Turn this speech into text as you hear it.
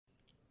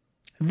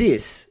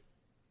This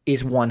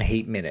is One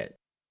Heat Minute.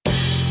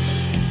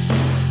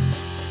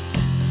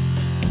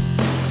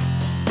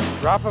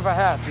 Drop of a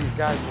hat, these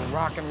guys will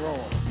rock and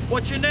roll.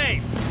 What's your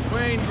name?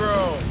 Wayne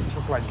Grove.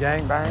 Look like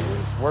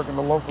gangbangers, working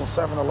the local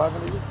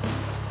 7-Eleven here.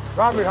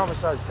 Robbery,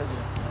 homicides, take it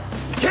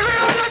out. Give me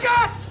all you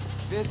got!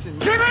 Give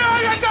me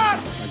all you got!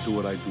 I do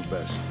what I do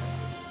best.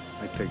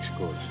 I take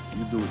scores.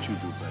 You do what you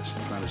do best.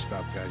 Trying to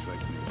stop guys like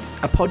me.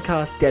 A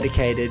podcast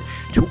dedicated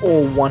to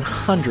all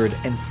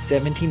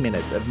 170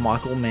 minutes of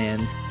Michael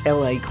Mann's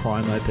LA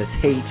crime opus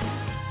Heat,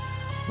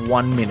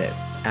 1 minute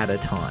at a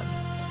time.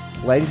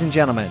 Ladies and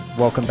gentlemen,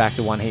 welcome back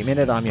to One Heat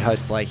Minute. I'm your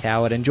host, Blake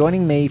Howard, and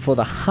joining me for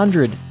the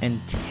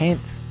 110th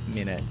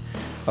minute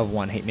of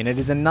One Heat Minute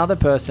is another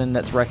person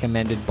that's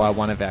recommended by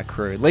one of our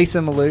crew. Lisa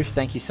Maloof,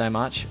 thank you so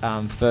much.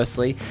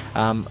 Firstly,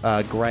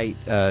 a great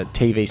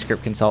TV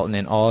script consultant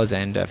in Oz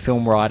and a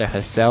film writer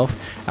herself,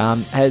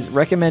 has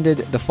recommended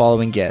the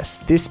following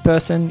guest. This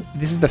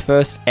is the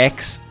first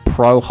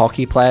ex-pro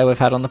hockey player we've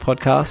had on the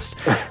podcast,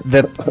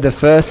 the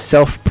first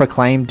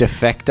self-proclaimed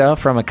defector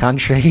from a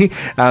country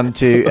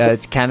to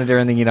Canada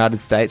and the United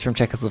States from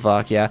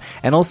Czechoslovakia,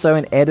 and also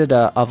an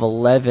editor of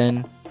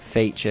 11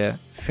 feature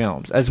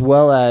films, as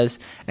well as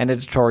an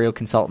editorial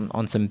consultant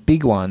on some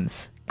big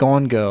ones,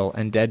 Gone Girl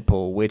and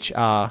Deadpool, which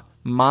are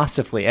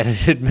masterfully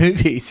edited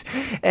movies,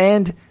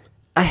 and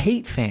a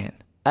Heat fan,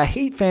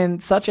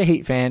 such a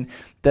Heat fan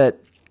that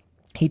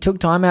he took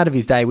time out of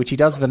his day, which he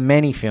does for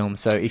many films.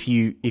 So if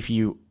you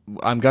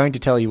I'm going to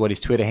tell you what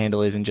his Twitter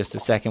handle is in just a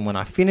second when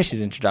I finish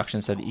his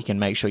introduction so that you can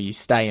make sure you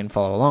stay and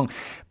follow along.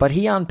 But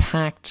he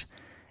unpacked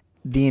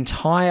the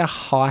entire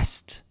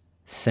heist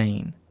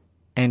scene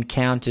and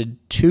counted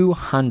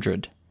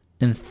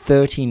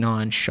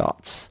 239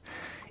 shots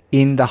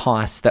in the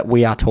heist that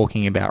we are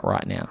talking about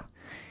right now.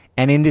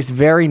 And in this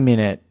very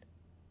minute,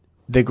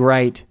 the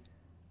great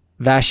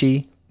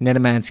Vashi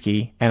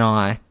Nedomansky and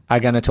I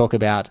are going to talk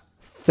about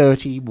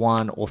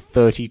 31 or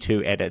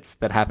 32 edits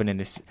that happen in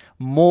this,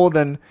 more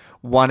than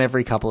one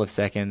every couple of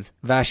seconds.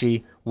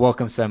 Vashi,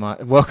 welcome so much.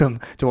 Welcome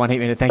to One Heat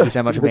Minute. Thank you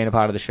so much for being a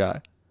part of the show.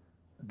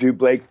 Dude,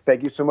 Blake,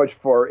 thank you so much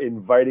for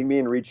inviting me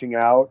and reaching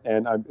out,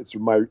 and it's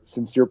my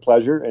sincere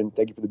pleasure. And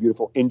thank you for the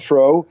beautiful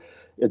intro.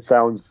 That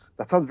sounds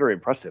very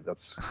impressive.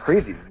 That's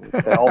crazy.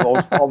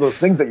 all those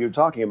things that you're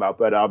talking about.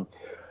 But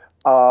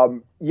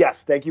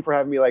yes, thank you for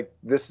having me. Like,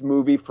 this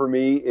movie for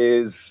me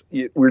is,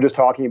 we were just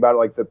talking about it,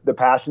 like the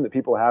passion that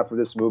people have for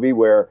this movie,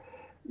 where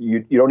you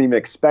don't even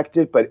expect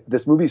it, but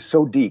this movie is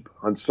so deep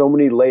on so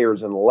many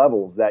layers and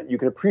levels that you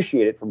can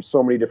appreciate it from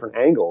so many different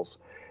angles.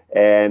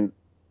 And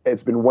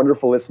it's been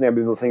wonderful listening. I've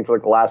been listening for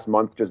like the last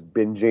month, just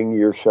binging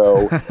your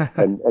show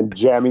and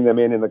jamming them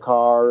in the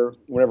car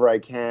whenever I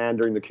can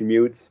during the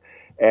commutes.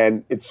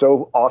 And it's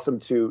so awesome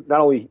to not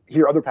only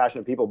hear other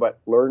passionate people, but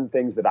learn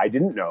things that I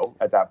didn't know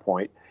at that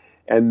point.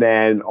 And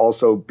then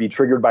also be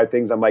triggered by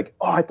things I'm like,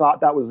 oh, I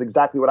thought that was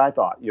exactly what I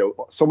thought.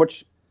 So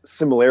much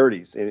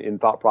similarities in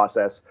thought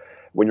process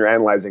when you're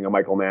analyzing a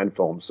Michael Mann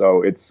film.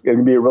 So it's going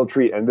to be a real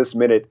treat. And this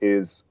minute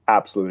is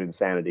absolute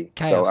insanity.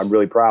 Chaos. So I'm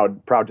really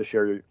proud to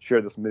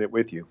share this minute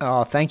with you.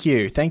 Oh, thank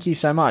you. Thank you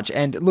so much.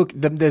 And look,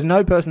 there's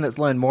no person that's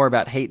learned more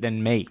about Heat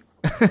than me.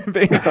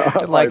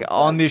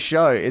 On this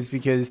show. It's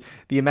because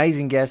the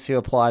amazing guests who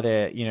apply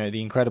their, the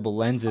incredible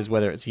lenses,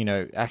 whether it's,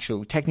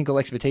 actual technical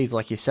expertise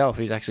like yourself,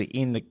 who's actually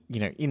in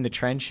the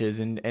trenches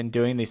and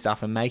doing this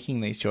stuff and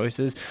making these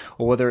choices,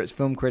 or whether it's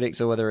film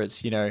critics, or whether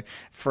it's,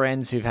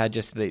 friends who've had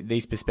just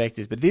these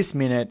perspectives. But this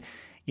minute,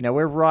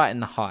 we're right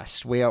in the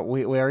heist. We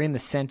are in the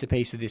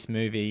centerpiece of this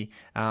movie.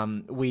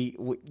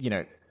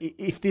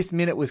 If this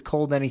minute was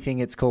called anything,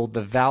 it's called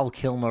the Val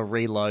Kilmer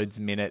Reloads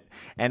Minute,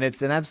 and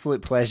it's an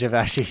absolute pleasure,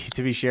 Vashi,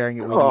 to be sharing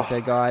it with you.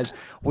 So, guys,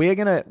 we're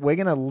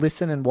gonna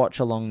listen and watch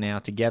along now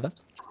together.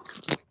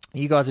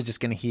 You guys are just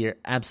going to hear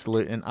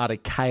absolute and utter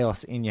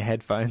chaos in your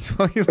headphones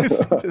while you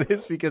listen to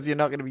this, because you're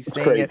not going to be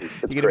seeing it.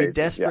 You're going to be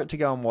desperate to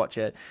go and watch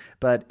it.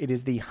 But it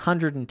is the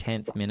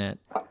 110th minute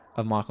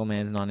of Michael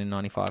Mann's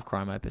 1995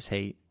 crime opus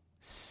Heat.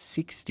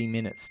 60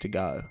 minutes to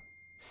go.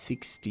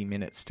 60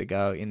 minutes to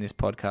go in this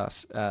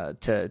podcast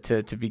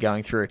to be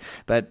going through.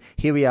 But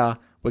here we are.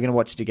 We're going to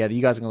watch it together.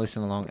 You guys are going to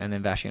listen along, and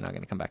then Vashi and I are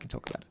going to come back and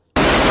talk about it.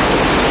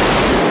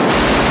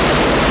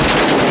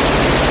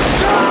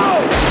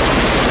 Go!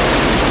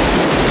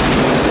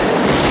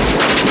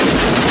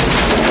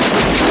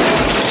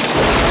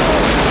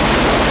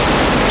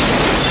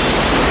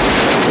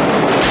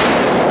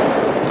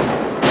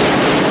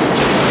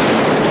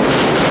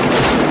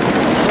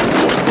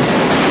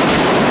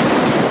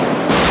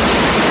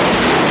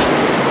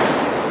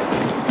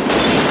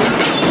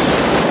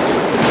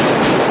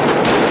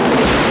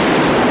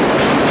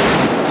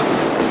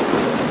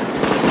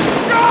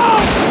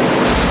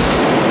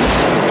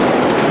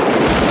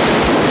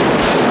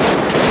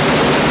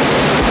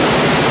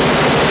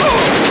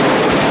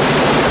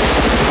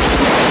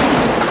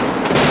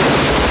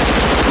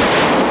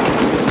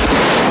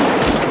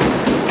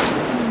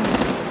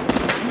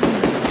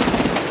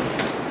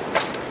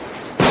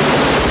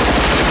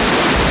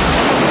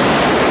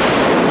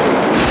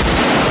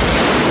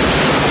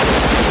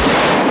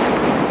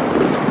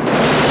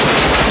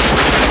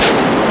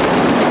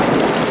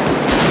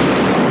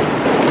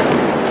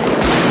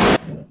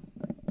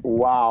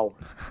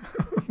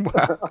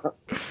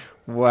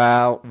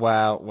 Wow.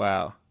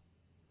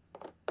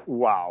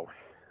 Wow.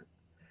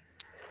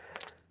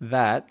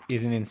 That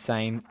is an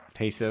insane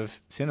piece of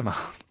cinema.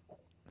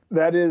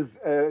 That is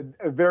a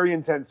very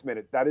intense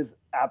minute. That is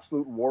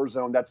absolute war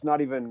zone. That's not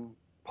even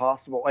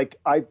possible. Like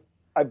I've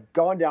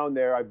gone down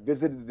there. I've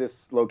visited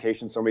this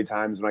location so many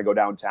times when I go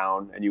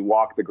downtown and you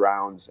walk the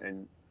grounds,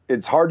 and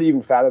it's hard to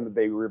even fathom that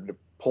they were able to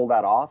pull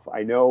that off.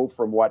 I know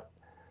from what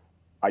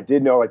I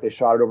did know, like they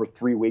shot it over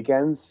 3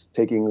 weekends,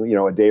 taking,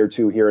 a day or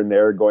two here and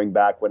there, going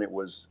back when it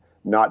was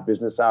not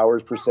business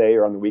hours per se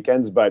or on the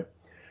weekends. But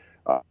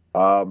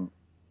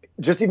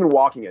just even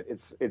walking it,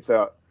 it's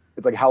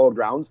like hallowed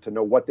grounds to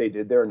know what they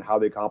did there and how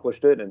they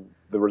accomplished it and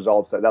the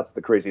results. That's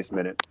the craziest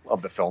minute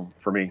of the film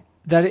for me.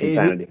 That is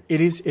insanity.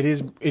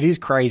 It is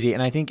crazy.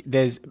 And I think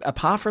there's,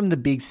 apart from the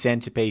big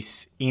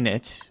centerpiece in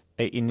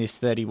this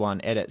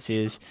 31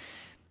 edits,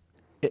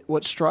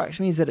 what strikes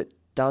me is that it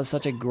does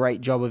such a great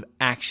job of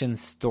action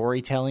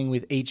storytelling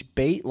with each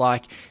beat.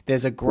 Like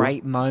there's a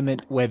great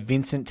moment where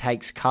Vincent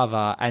takes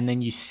cover, and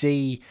then you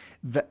see,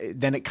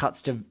 then it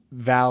cuts to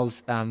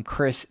Val's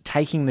Chris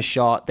taking the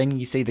shot. Then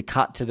you see the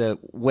cut to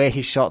where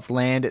his shots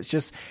land. It's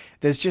just,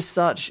 there's just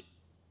such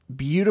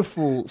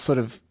beautiful sort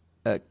of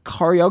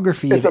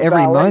choreography of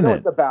every moment. No,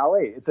 it's a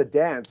ballet. It's a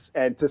dance.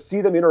 And to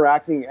see them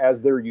interacting as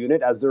their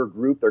unit, as their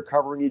group, they're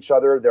covering each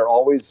other. They're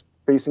always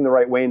facing the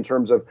right way in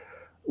terms of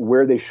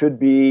where they should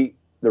be.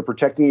 They're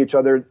protecting each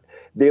other.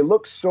 They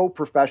look so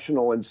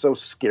professional and so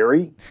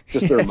scary,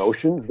 just their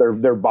emotions,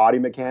 their body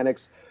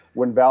mechanics.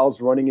 When Val's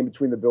running in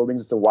between the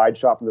buildings, it's a wide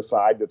shot from the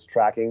side that's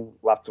tracking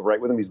left to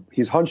right with him.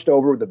 He's hunched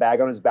over with the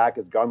bag on his back,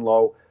 his gun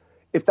low.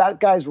 If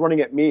that guy's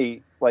running at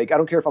me, like, I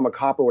don't care if I'm a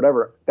cop or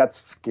whatever, that's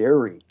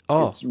scary.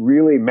 Oh. It's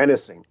really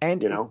menacing.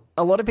 And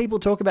a lot of people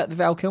talk about the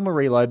Val Kilmer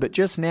reload, but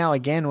just now,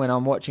 again, when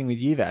I'm watching with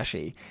you,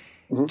 Vashi,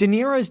 De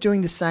Niro's doing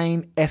the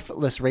same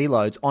effortless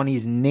reloads on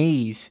his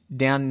knees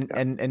down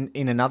and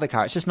in another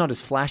car. It's just not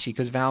as flashy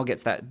because Val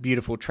gets that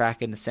beautiful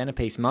track in the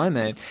centerpiece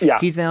moment. Yeah.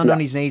 He's down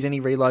on his knees and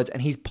he reloads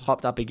and he's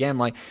popped up again.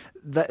 Like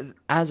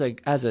as a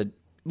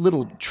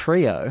little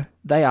trio,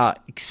 they are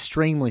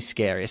extremely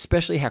scary,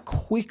 especially how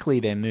quickly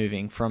they're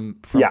moving from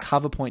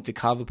cover point to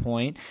cover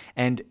point,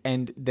 and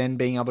then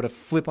being able to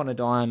flip on a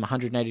dime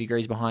 180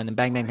 degrees behind them,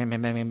 bang, bang, bang,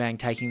 bang, bang, bang, bang,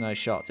 taking those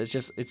shots. It's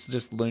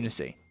just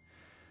lunacy.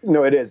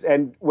 No, it is.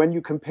 And when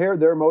you compare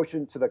their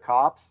motion to the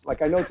cops,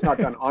 like I know it's not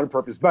done on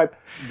purpose, but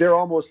they're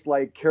almost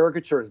like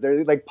caricatures.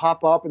 They like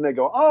pop up and they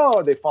go,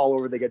 oh, they fall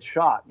over, they get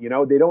shot. They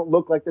don't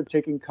look like they're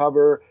taking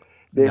cover.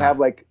 They have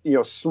like,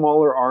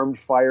 smaller armed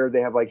fire.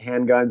 They have like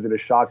handguns and a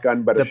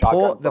shotgun, but a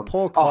shotgun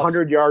from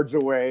 100 yards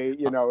away,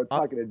 it's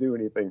not going to do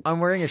anything.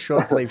 I'm wearing a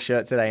short sleeve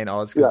shirt today in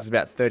Oz because it's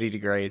about 30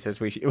 degrees as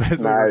we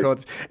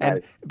record.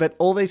 But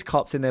all these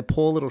cops in their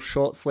poor little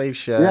short sleeve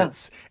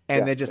shirts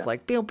and they're just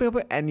like, pew, pew,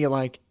 pew, and you're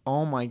like,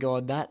 oh my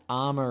God, that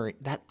armor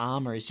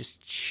is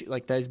just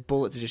like those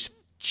bullets are just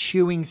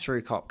chewing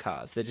through cop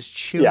cars. They're just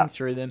chewing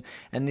through them,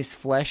 and this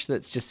flesh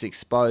that's just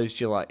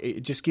exposed, you're like, it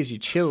just gives you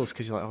chills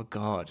because you're like, oh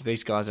God,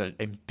 these guys are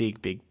in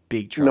big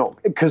trouble. No,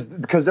 because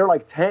they're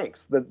like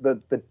tanks.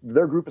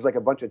 Their group is like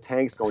a bunch of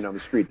tanks going down the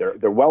street.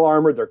 They're well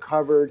armored. They're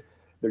covered.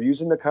 They're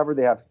using the cover.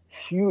 They have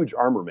huge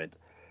armament,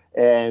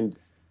 and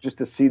just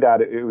to see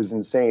that, it was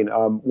insane.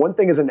 One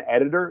thing as an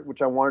editor,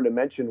 which I wanted to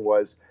mention,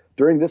 was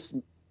during this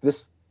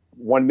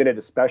 1 minute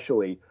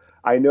especially,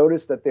 I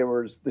noticed that there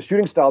was the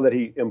shooting style that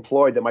he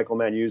employed, that Michael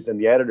Mann used, and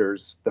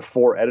the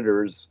 4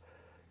 editors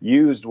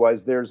used,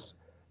 was there's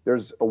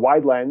a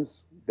wide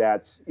lens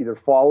that's either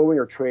following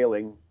or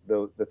trailing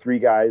the 3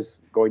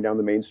 guys going down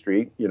the main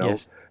street,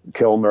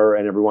 Kilmer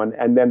and everyone.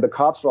 And then the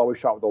cops are always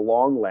shot with a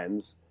long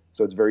lens,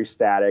 so it's very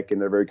static and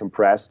they're very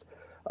compressed.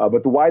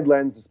 But the wide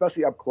lens,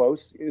 especially up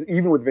close,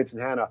 even with Vince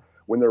and Hannah,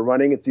 when they're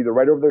running, it's either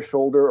right over their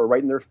shoulder or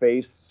right in their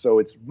face. So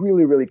it's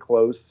really, really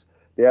close.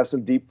 They have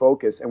some deep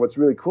focus. And what's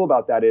really cool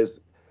about that is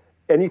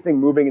anything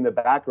moving in the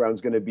background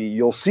is going to be,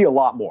 you'll see a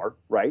lot more,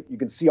 right? You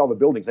can see all the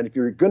buildings. And if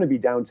you're going to be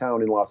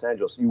downtown in Los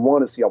Angeles, you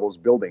want to see all those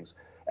buildings.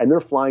 And they're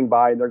flying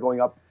by and they're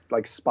going up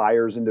like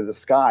spires into the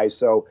sky.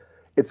 So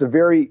it's a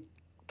very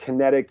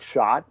kinetic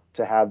shot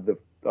to have the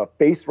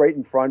face right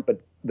in front, but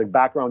the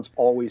background's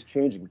always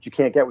changing, which you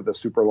can't get with a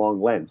super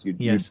long lens.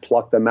 You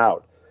pluck them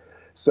out.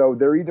 So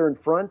they're either in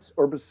front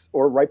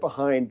or right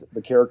behind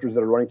the characters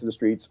that are running through the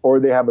streets, or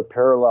they have a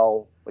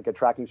parallel, like a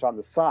tracking shot on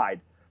the side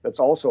that's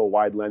also a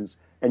wide lens,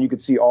 and you could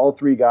see all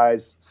 3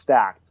 guys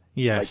stacked,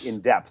 like in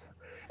depth.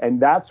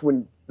 And that's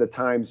when the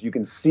times you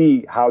can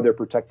see how they're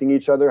protecting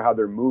each other, how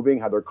they're moving,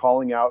 how they're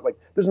calling out. Like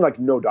there's like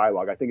no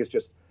dialogue. I think it's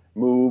just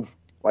move.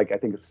 Like I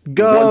think it's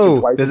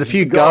go. There's a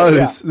few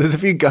goes. There's a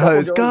few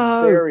goes.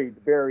 Go.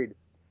 Buried.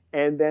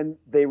 And then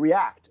they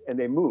react and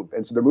they move.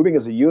 And so they're moving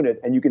as a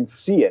unit and you can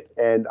see it.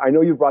 And I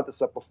know you've brought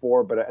this up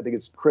before, but I think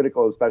it's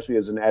critical, especially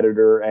as an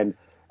editor and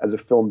as a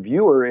film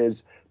viewer,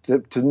 is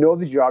to know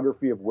the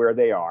geography of where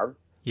they are,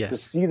 to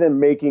see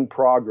them making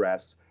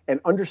progress and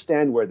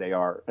understand where they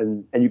are.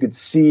 And you could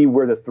see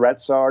where the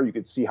threats are. You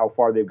could see how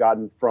far they've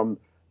gotten from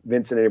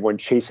Vincent and everyone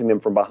chasing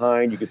them from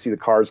behind. You could see the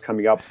cars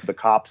coming up, the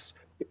cops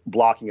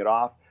blocking it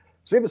off.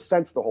 So you have a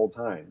sense the whole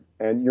time,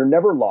 and you're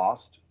never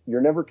lost.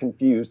 You're never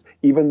confused,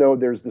 even though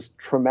there's this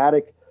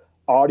traumatic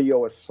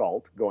audio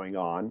assault going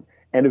on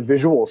and a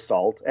visual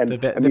assault. And the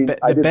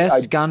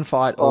best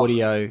gunfight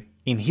audio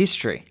in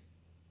history.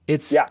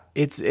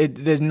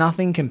 There's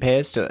nothing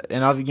compares to it.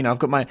 And I've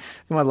got my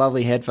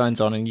lovely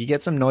headphones on, and you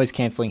get some noise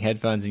cancelling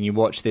headphones, and you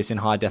watch this in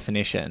high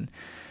definition.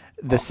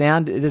 The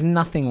sound, there's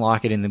nothing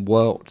like it in the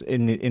world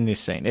in this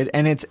scene.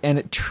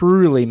 It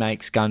truly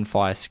makes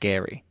gunfire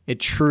scary. It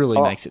truly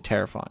makes it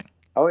terrifying.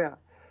 Oh yeah,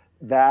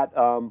 that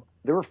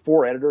there were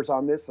 4 editors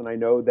on this, and I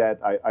know that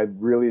I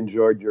really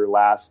enjoyed your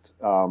last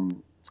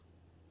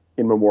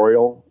in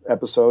memorial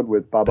episode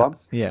with Bubba.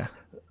 Yeah.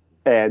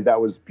 And that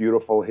was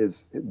beautiful.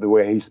 The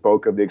way he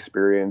spoke of the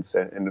experience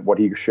and what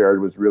he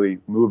shared was really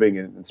moving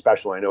and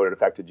special. I know it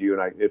affected you,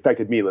 and it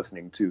affected me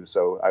listening too.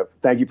 So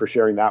thank you for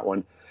sharing that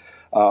one.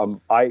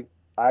 I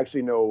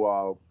actually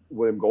know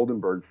William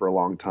Goldenberg for a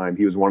long time.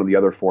 He was one of the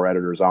other 4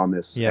 editors on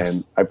this. Yes.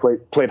 And I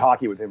played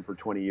hockey with him for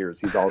 20 years.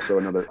 He's also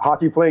another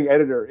hockey playing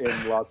editor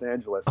in Los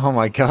Angeles. Oh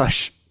my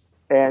gosh.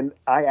 And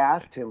I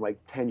asked him like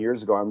 10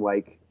 years ago, I'm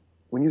like,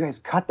 when you guys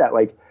cut that,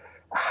 like,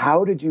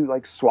 how did you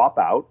like swap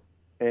out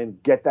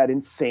and get that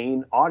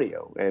insane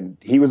audio? And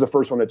he was the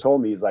first one that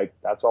told me, he's like,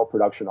 that's all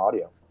production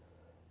audio.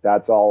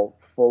 That's all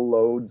full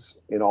loads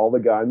in all the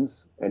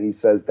guns. And he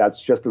says,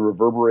 that's just the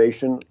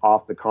reverberation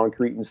off the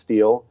concrete and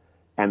steel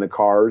and the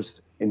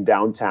cars in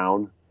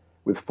downtown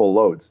with full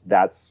loads.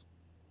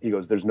 He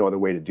goes, there's no other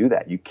way to do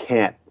that. You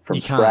can't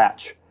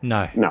scratch.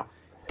 No. No.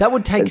 That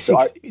would take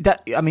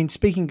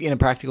speaking in a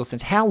practical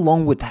sense, how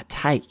long would that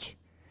take?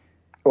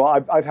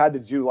 Well, I've had to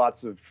do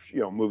lots of,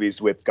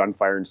 movies with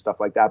gunfire and stuff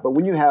like that. But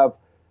when you have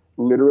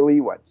literally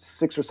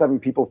 6 or 7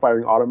 people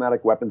firing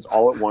automatic weapons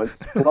all at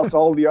once, plus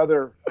all the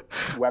other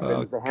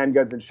weapons, the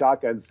handguns and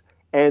shotguns,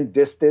 and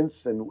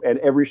distance, and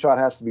every shot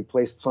has to be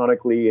placed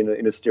sonically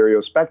in a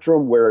stereo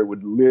spectrum where it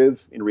would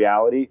live in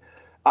reality.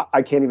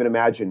 I can't even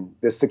imagine.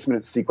 This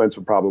 6-minute sequence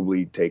would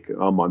probably take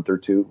a month or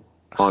 2,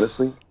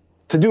 honestly,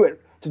 to do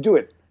it. To do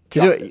it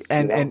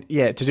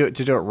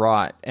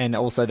right. And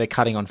also they're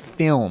cutting on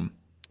film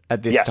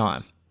at this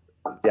time.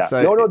 Yeah.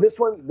 So, this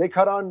one they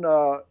cut on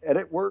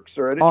EditWorks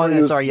or Edit. Oh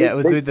no, sorry. Yeah, it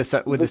was with the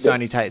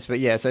Sony tapes, but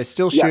yeah, so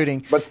still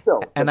shooting. But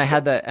still, they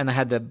had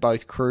the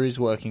both crews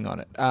working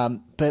on it.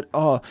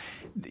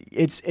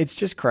 It's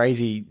just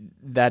crazy,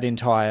 that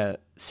entire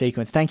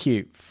sequence. Thank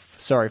you.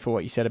 Sorry for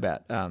what you said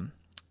about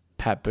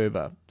Pat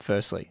Buba.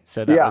 Firstly,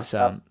 so that was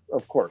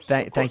of course.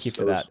 Thank you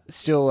for that.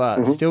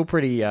 Still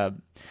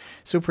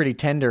pretty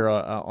tender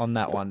on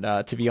that one,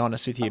 to be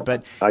honest with you.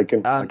 But I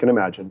can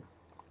imagine.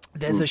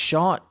 There's a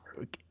shot,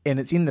 and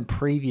it's in the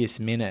previous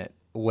minute,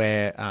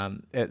 where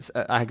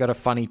I got a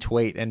funny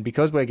tweet, and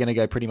because we're going to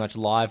go pretty much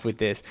live with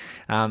this,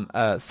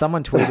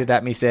 someone tweeted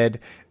at me, said,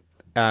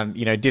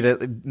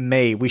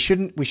 we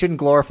shouldn't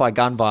glorify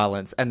gun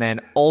violence, and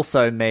then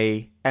also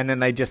me, and then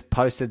they just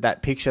posted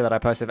that picture that I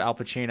posted of Al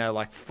Pacino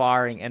like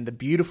firing, and the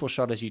beautiful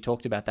shot, as you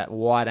talked about, that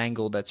wide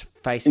angle that's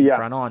facing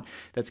front on,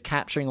 that's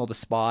capturing all the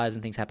spires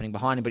and things happening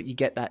behind him, but you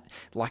get that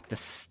like the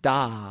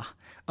star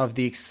of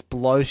the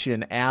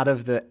explosion out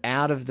of the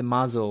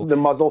muzzle. The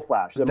muzzle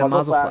flash. The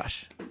muzzle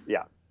flash.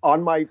 Yeah.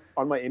 On my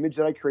image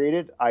that I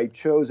created, I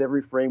chose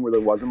every frame where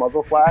there was a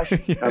muzzle flash.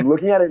 Yeah. I'm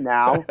looking at it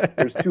now.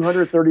 There's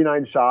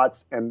 239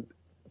 shots, and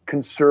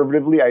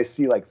conservatively, I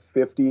see like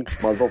 50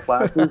 muzzle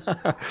flashes.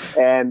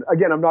 And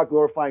again, I'm not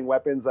glorifying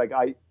weapons. Like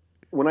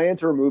when I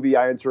enter a movie,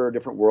 I enter a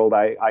different world.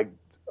 I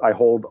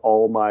hold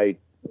all my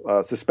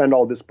suspend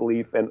all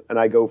disbelief, and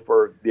I go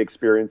for the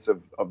experience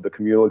of the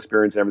communal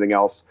experience and everything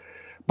else.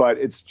 But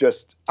it's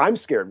just, I'm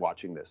scared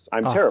watching this.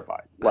 I'm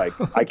terrified. Like,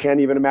 I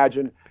can't even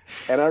imagine.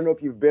 And I don't know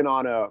if you've been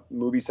on a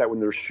movie set when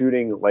they're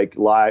shooting like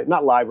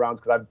not live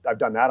rounds, because I've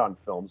done that on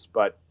films,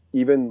 but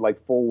even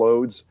like full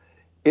loads.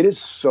 It is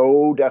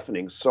so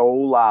deafening, so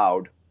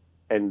loud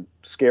and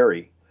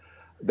scary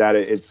that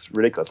it's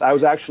ridiculous. I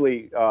was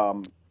actually,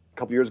 a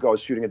couple years ago, I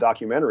was shooting a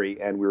documentary,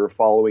 and we were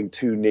following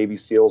 2 Navy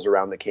SEALs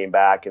around that came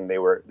back, and they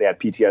had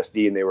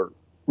PTSD, and they were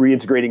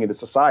reintegrating into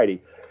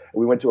society.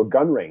 We went to a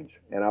gun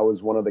range, and I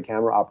was one of the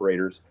camera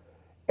operators,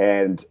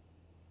 and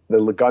the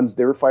guns,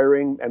 they were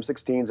firing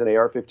M16s and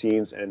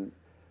AR-15s, and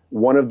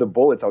one of the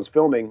bullets I was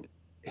filming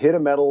hit a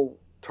metal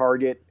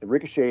target and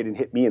ricocheted and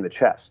hit me in the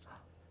chest.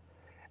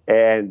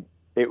 And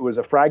it was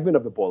a fragment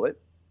of the bullet,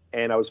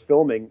 and I was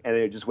filming, and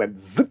it just went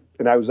zip,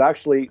 and I was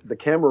actually, the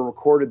camera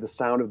recorded the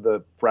sound of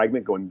the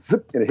fragment going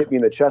zip, and it hit me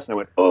in the chest, and I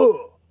went,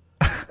 oh!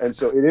 And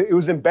so it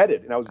was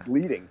embedded, and I was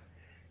bleeding.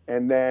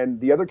 And then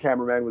the other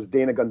cameraman was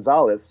Dana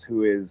Gonzalez,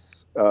 who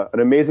is an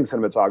amazing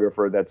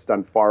cinematographer that's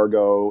done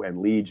Fargo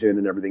and Legion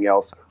and everything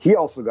else. He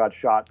also got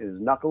shot in his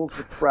knuckles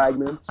with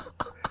fragments.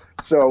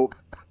 So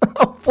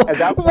at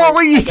that point, what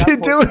were you two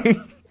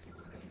doing?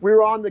 We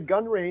were on the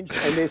gun range,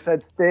 and they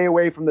said, stay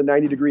away from the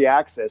 90-degree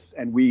axis.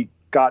 And we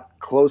got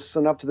close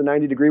enough to the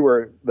 90-degree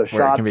where the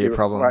shots... It can be a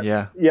problem,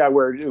 yeah. Yeah,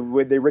 where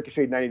they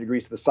ricocheted 90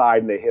 degrees to the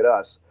side, and they hit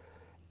us.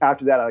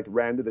 After that, I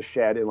ran to the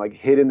shed and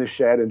hid in the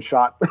shed and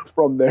shot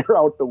from there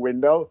out the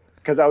window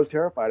because I was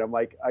terrified. I'm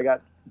like, I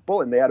got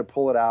bullet, and they had to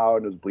pull it out,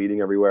 and it was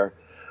bleeding everywhere.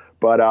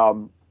 But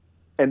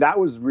and that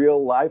was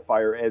real live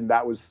fire, and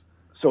that was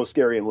so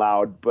scary and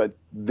loud. But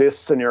this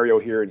scenario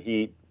here in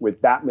Heat,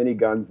 with that many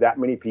guns, that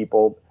many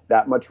people,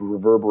 that much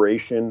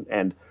reverberation,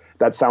 and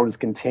that sound is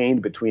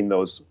contained between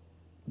those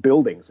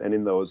buildings and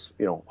in those,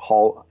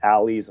 hall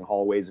alleys and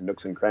hallways and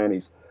nooks and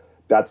crannies.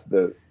 That's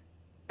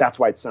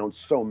why it sounds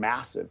so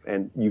massive,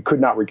 and you could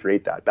not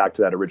recreate that. Back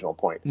to that original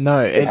point. No,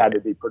 it had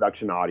to be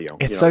production audio.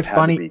 It's so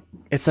funny.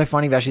 It's so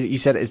funny, Vashi, that you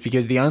said it, is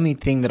because the only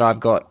thing that I've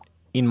got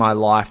in my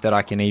life that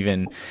I can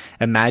even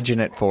imagine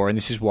it for, and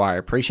this is why I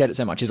appreciate it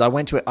so much, is I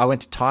went to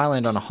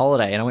Thailand on a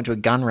holiday, and I went to a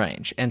gun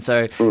range. And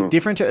so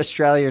different to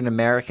Australia and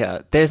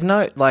America, there's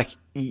no, like,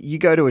 you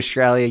go to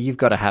Australia, you've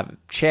got to have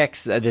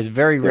checks. There's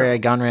very rare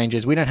gun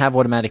ranges. We don't have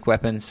automatic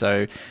weapons,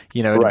 so,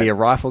 it'd be a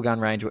rifle gun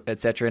range,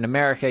 etc. In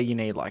America, you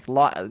need, like,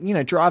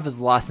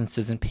 driver's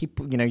licenses and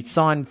people,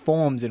 sign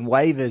forms and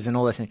waivers and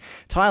all this.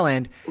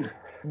 Thailand,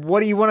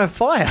 what do you want to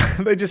fire?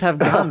 They just have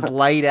guns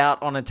laid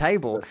out on a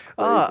table.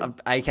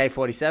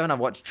 AK-47. I've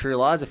watched True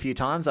Lies a few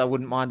times. I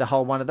wouldn't mind to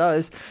hold one of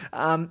those.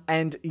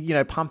 And,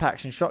 pump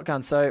action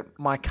shotgun. So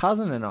my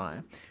cousin and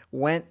I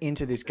went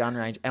into this gun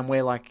range, and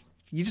we're like,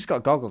 you just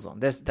got goggles on.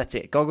 That's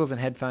it. Goggles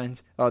and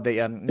headphones, or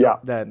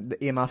the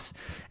earmuffs.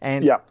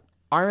 And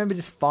I remember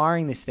just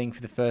firing this thing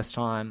for the first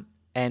time,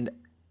 and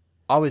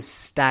I was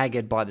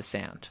staggered by the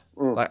sound.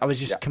 Like, I was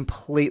just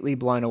completely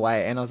blown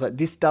away. And I was like,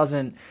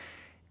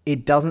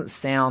 it doesn't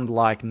sound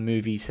like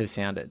movies have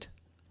sounded.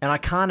 And I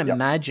can't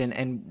imagine,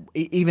 and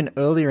even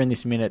earlier in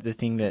this minute, the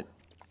thing that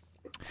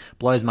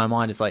blows my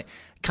mind is, like,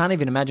 I can't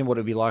even imagine what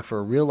it would be like for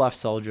a real life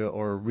soldier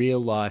or a real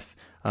life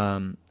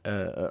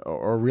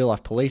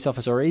police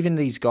officer, or even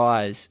these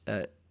guys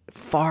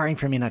firing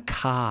from in a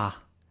car.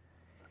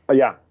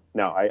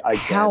 No, I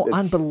How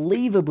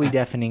unbelievably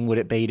deafening would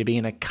it be to be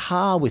in a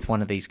car with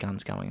one of these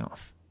guns going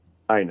off?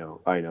 I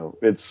know.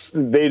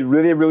 They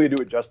really do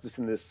it justice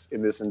in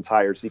this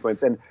entire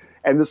sequence, and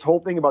this whole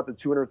thing about the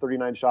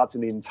 239 shots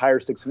in the entire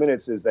 6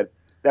 minutes is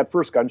that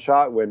first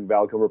gunshot when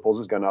Val Kilmer pulls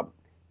his gun up,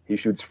 he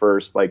shoots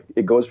first. Like,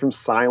 it goes from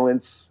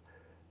silence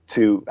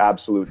to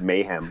absolute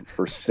mayhem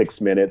for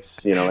 6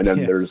 minutes, and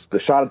then there's the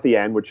shot at the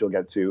end, which you'll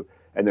get to,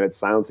 and then it's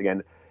silence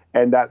again.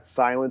 And that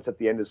silence at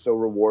the end is so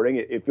rewarding.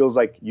 It feels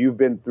like you've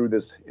been through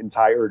this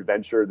entire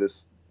adventure.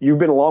 You've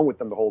been along with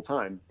them the whole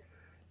time,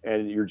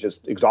 and you're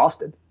just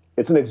exhausted.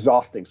 It's an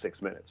exhausting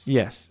 6 minutes.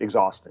 Yes,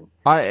 exhausting.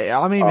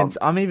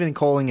 I'm even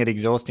calling it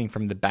exhausting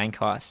from the bank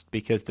heist,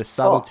 because the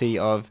subtlety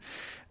of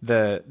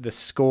the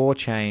score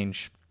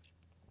change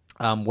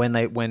when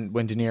De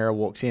Niro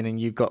walks in,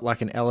 and you've got,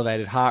 like, an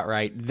elevated heart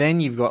rate, then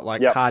you've got,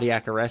 like,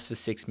 cardiac arrest for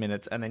 6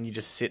 minutes, and then you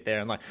just sit there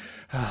and, like,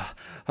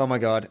 oh my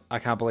God, I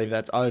can't believe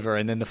that's over.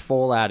 And then the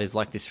fallout is,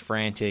 like, this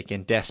frantic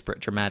and desperate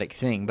dramatic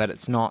thing, but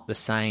it's not the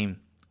same.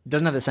 It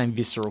doesn't have the same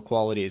visceral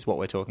quality as what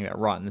we're talking about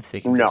right in the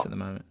thick of this at the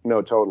moment.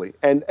 No, totally.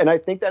 And I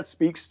think that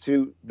speaks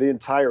to the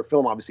entire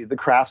film, obviously. The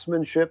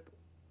craftsmanship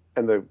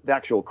and the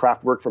actual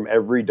craft work from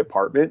every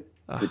department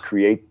to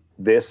create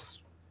this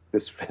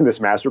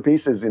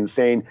masterpiece is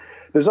insane.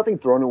 There's nothing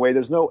thrown away.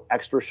 There's no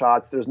extra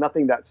shots. There's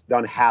nothing that's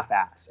done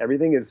half-ass.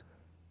 Everything is,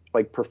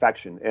 like,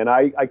 perfection. And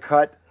I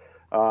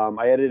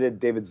edited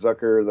David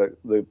Zucker,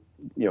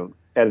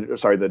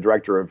 the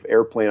director of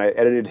Airplane. I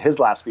edited his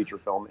last feature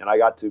film, and I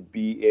got to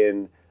be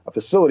in a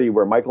facility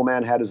where Michael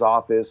Mann had his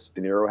office,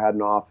 De Niro had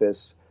an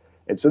office,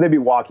 and so they'd be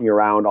walking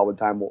around all the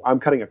time. Well, I'm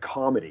cutting a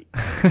comedy,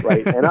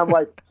 right? And I'm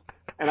like,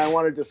 and I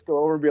want to just go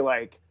over and be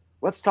like,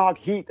 let's talk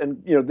Heat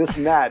and this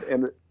and that,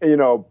 and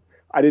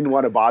I didn't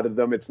want to bother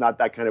them. It's not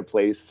that kind of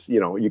place.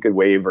 You could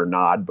wave or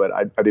nod, but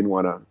I didn't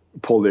want to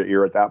pull their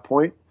ear at that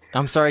point.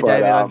 I'm sorry,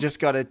 David. I've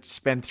just got to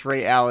spend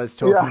 3 hours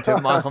talking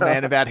to Michael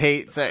Mann about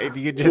Heat. So if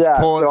you could just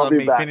pause on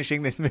me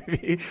finishing this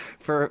movie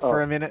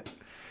for a minute.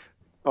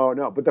 Oh,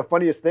 no. But the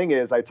funniest thing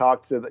is I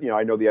talked to,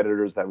 I know the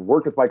editors that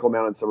worked with Michael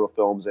Mann on several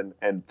films,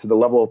 and to the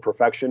level of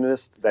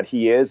perfectionist that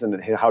he is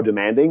and how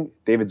demanding,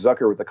 David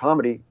Zucker with the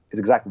comedy is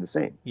exactly the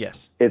same.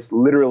 Yes. It's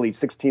literally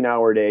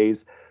 16-hour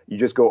days. You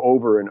just go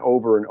over and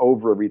over and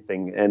over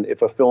everything. And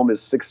if a film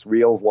is 6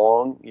 reels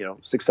long,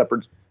 6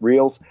 separate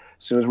reels,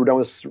 as soon as we're done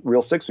with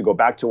reel 6, we go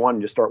back to 1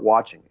 and just start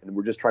watching. And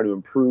we're just trying to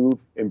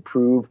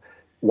improve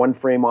 1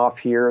 frame off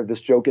here. This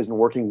joke isn't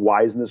working.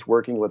 Why isn't this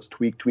working? Let's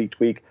tweak.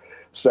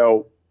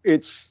 So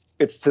it's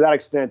to that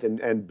extent.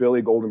 And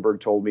Billy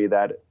Goldenberg told me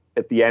that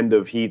at the end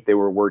of Heat, they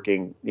were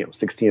working,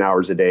 16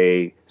 hours a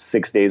day,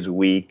 6 days a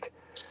week.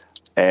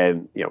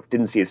 And,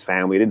 didn't see his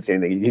family, didn't see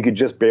anything. He could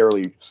just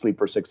barely sleep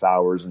for 6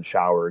 hours and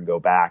shower and go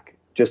back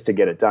just to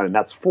get it done. And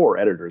that's 4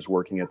 editors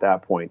working at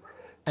that point.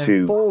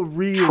 And 4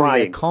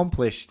 really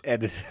accomplished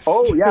editors.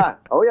 Oh, yeah.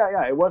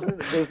 It wasn't,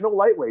 there's no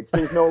lightweights.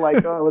 There's no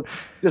let's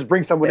just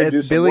bring someone to do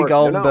some Billy work.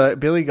 Goldenberg,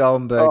 Billy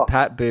Goldenberg,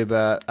 Pat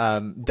Buber,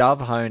 Dove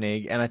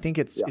Honig, and I think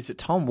is it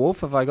Tom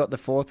Wolfe? Have I got the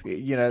 4th?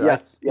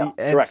 Yes. And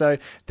correct. So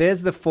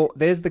there's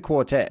the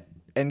quartet.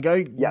 And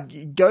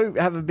go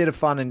have a bit of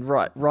fun and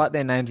write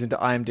their names into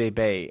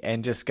IMDb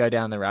and just go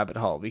down the rabbit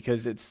hole,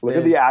 because look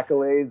at the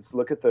accolades,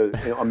 look at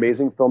the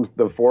amazing films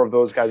the 4 of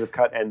those guys have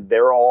cut, and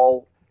they're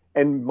all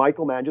And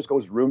Michael Mann just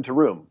goes room to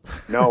room.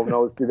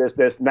 No, do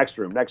this, next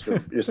room.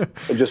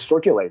 It just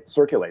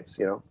circulates,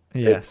 you know?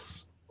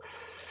 Yes.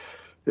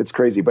 It's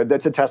crazy, but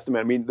that's a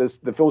testament. I mean,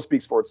 the film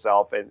speaks for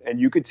itself, and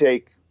you could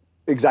take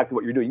exactly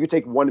what you're doing. You could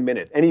take 1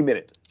 minute, any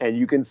minute, and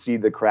you can see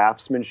the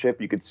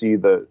craftsmanship. You could see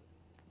the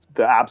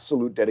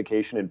absolute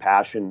dedication and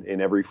passion in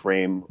every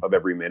frame of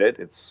every minute.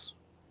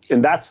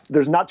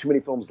 There's not too many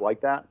films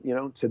like that, you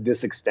know, to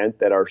this extent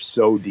that are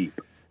so deep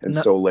and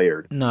so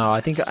layered. No, I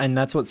think, and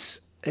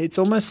that's it's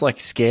almost like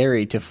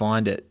scary to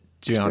find it,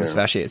 to be honest,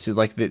 Vashi. It's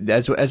like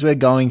as we're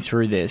going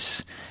through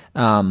this,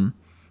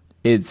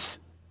 it's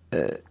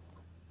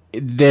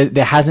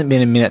there hasn't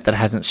been a minute that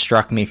hasn't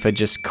struck me for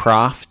just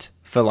craft,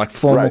 for like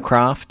formal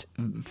craft,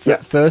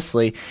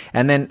 firstly,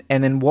 and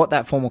then what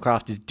that formal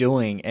craft is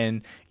doing.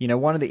 And you know,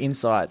 one of the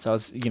insights, I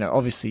was, you know,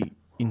 obviously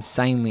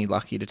insanely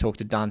lucky to talk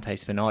to Dante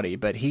Spinotti,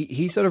 but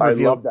he sort of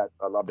revealed.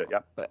 I loved it.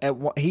 Yeah.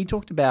 He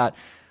talked about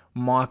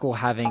Michael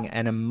having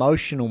an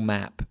emotional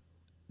map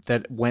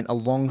that went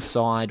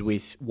alongside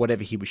with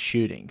whatever he was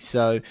shooting.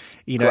 So,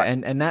 you know,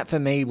 and that for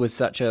me was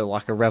such a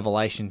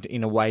revelation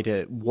in a way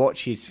to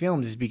watch his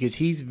films, is because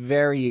he's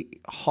very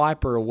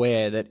hyper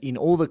aware that in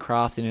all the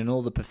craft and in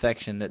all the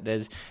perfection that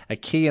there's a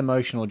key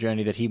emotional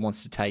journey that he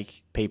wants to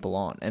take people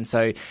on. And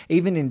so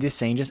even in this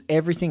scene, just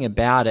everything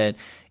about it,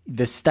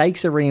 the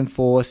stakes are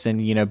reinforced,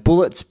 and you know,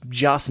 bullets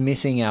just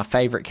missing our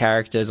favorite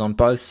characters on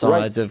both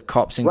sides of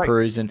cops and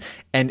crews,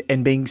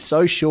 and being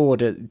so sure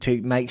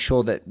to make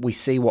sure that we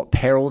see what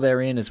peril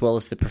they're in, as well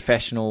as the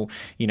professional,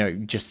 you know,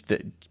 just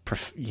the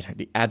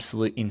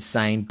absolute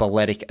insane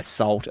balletic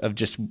assault of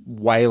just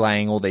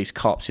waylaying all these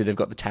cops who they've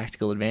got the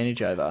tactical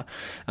advantage over.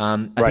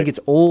 I think it's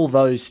all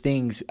those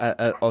things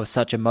of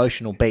such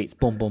emotional beats.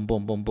 Boom, boom,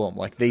 boom, boom, boom.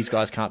 Like, these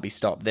guys can't be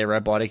stopped. They're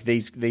robotic.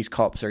 These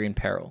cops are in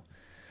peril.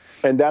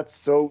 And that's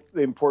so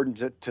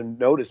important to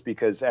notice,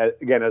 because,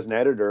 again, as an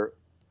editor,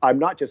 I'm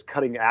not just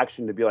cutting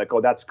action to be like,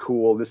 oh, that's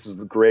cool, this is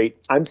great.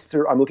 I'm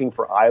looking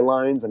for eye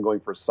lines. I'm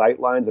going for sight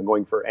lines. I'm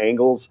going for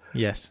angles.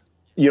 Yes.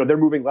 You know, they're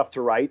moving left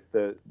to right.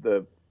 The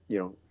you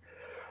know,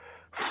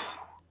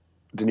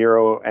 De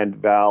Niro and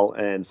Val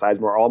and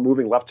Sizemore are all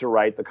moving left to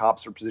right. The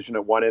cops are positioned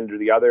at one end or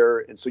the other,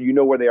 and so you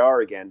know where they are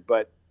again.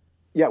 But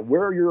yeah,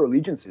 where are your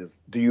allegiances?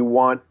 You don't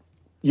want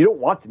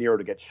De Niro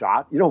to get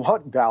shot. You don't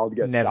want Val to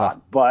get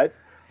shot. But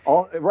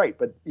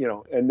but you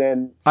know, and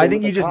then I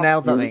think you just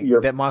nailed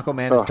something that Michael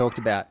Mann has talked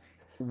about.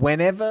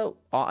 Whenever,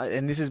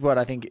 and this is what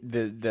I think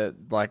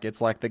it's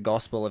like the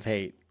gospel of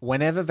Heat.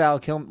 Whenever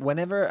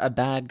a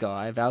bad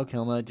guy, Val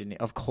Kilmer,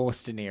 of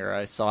course De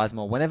Niro,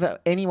 Sizemore, whenever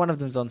any one of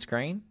them's on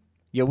screen,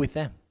 you're with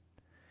them.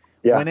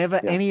 Yeah, whenever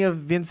any of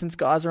Vincent's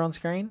guys are on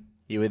screen,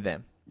 you're with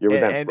them. You're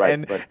with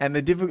them, and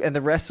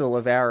the wrestle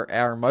of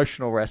our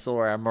emotional wrestle,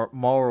 or our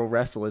moral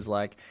wrestle, is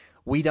like,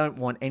 we don't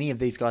want any of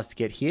these guys to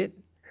get hit,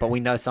 but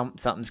we know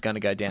something's going to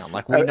go down.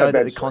 Like, we know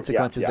that the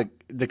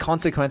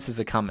consequences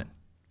are coming.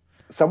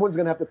 Someone's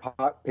going to have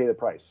to pay the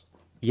price.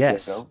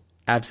 Yes, you know?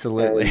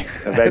 Absolutely.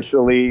 And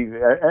eventually,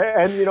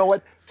 and you know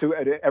what? To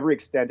every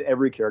extent,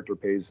 every character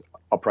pays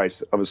a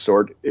price of a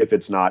sort. If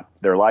it's not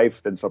their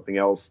life, then something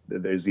else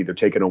is either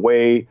taken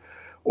away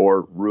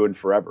or ruined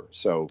forever.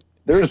 So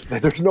there's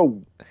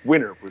no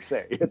winner per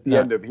se at the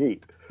end of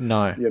Heat.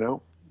 No, you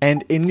know.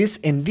 And in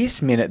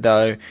this minute,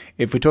 though,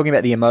 if we're talking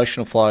about the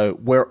emotional flow,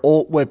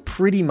 we're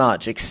pretty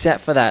much, except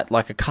for that,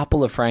 like a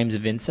couple of frames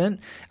of Vincent,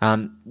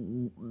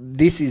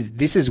 this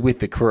is with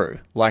the crew,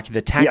 like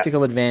the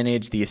tactical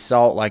advantage, the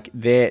assault, like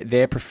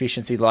their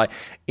proficiency. Like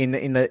in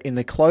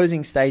the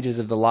closing stages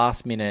of the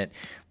last minute,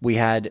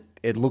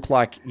 it looked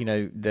like, you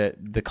know,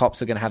 the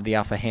cops are going to have the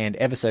upper hand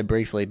ever so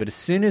briefly, but as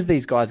soon as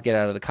these guys get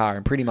out of the car,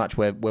 and pretty much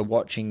we're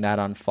watching that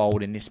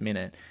unfold in this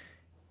minute,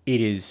 it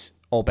is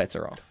all bets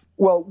are off.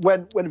 Well,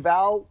 when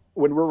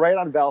we're right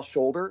on Val's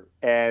shoulder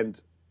and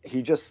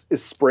he just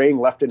is spraying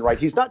left and right,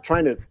 he's not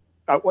trying to,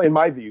 in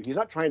my view, he's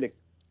not trying to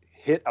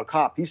hit a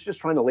cop. He's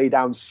just trying to lay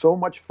down so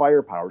much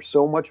firepower,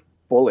 so much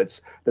bullets,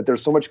 that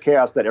there's so much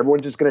chaos that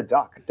everyone's just going to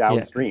duck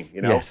downstream.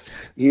 You know,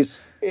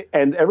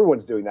 and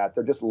everyone's doing that.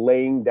 They're just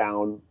laying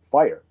down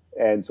fire,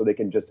 and so they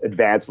can just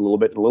advance a little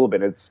bit.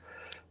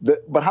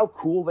 But how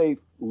cool they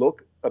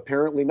look.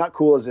 Apparently, not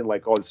cool as in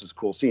like, oh, this is a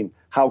cool scene.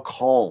 How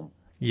calm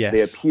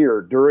they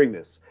appear during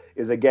this.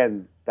 Is,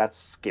 again, that's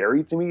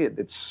scary to me.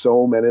 It's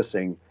so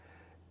menacing.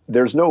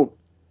 There's no,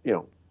 you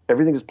know,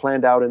 everything is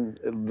planned out, and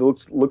it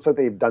looks like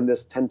they've done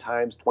this 10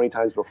 times, 20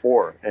 times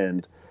before,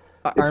 and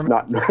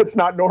it's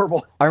not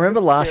normal. I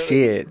remember last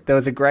year there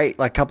was a great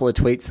couple of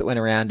tweets that went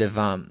around of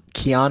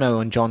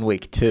Keanu and John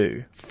Wick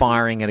 2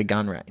 firing at a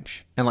gun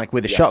range, and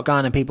with a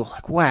shotgun, and people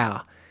like,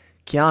 wow,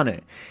 Keanu.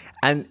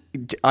 And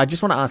I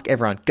just want to ask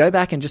everyone, go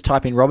back and just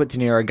type in Robert De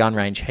Niro gun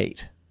range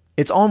Heat.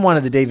 It's on one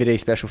of the DVD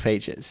special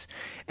features,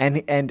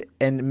 and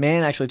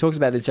Mann actually talks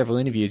about it in several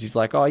interviews. He's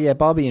like, "Oh yeah,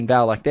 Bobby and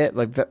Val,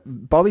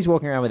 Bobby's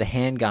walking around with a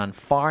handgun,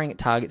 firing at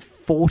targets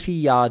 40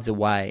 yards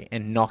away,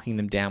 and knocking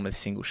them down with a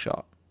single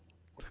shot."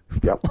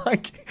 Yep,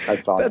 I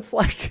saw that's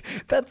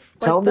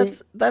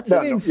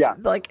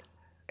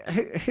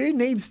who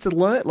needs to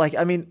learn?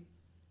 I mean,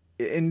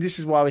 and this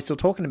is why we're still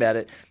talking about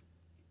it.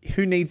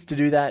 Who needs to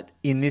do that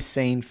in this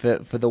scene for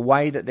the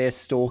way that they're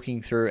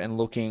stalking through and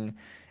looking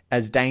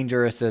as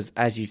dangerous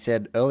as you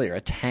said earlier,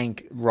 a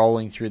tank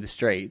rolling through the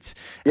streets?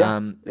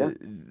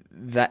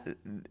 That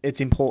it's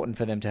important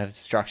for them to have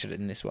structured it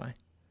in this way.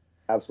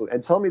 Absolutely.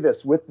 And tell me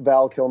this, with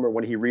Val Kilmer,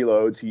 when he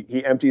reloads,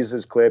 he empties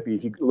his clip,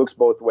 he looks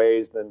both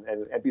ways and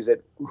empties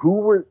it.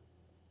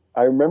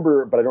 I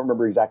remember, but I don't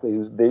remember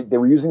exactly they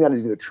were using that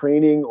as either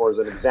training or as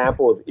an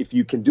example of, if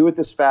you can do it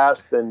this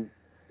fast, then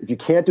if you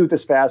can't do it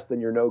this fast, then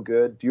you're no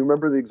good. Do you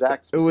remember the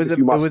exact specifics?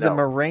 It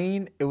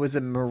was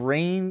a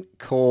Marine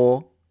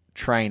Corps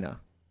trainer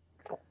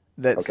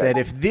that said,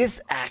 if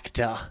this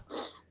actor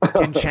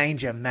can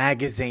change a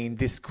magazine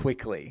this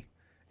quickly,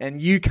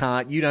 and you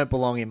can't, you don't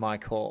belong in my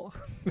corps.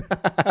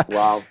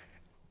 Wow.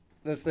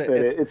 It's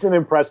so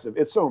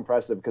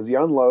impressive because he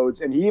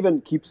unloads and he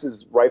even keeps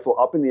his rifle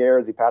up in the air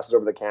as he passes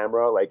over the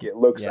camera. Like, it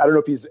looks, I don't know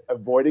if he's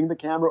avoiding the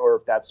camera or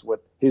if that's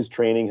what his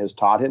training has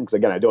taught him. Because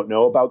again, I don't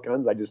know about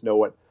guns. I just know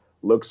what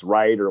looks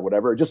right or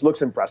whatever. It just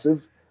looks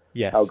impressive.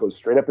 Yes. How it goes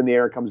straight up in the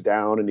air, comes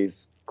down, and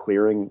he's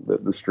clearing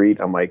the street.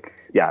 I'm like,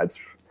 yeah, it's.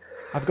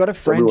 I've got a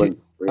friend.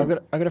 I've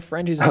got a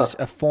friend who's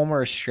a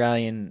former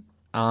Australian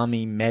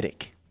Army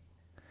medic,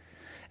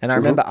 and I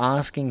remember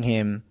asking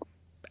him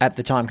at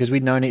the time, because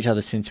we'd known each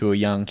other since we were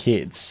young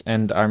kids,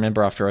 and I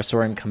remember after I saw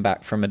him come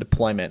back from a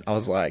deployment, I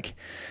was like,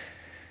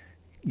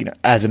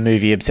 as a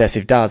movie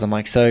obsessive does, I'm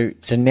like, so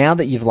now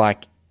that you've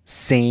like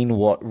seen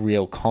what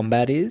real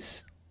combat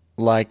is,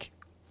 like,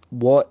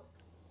 what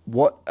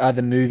are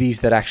the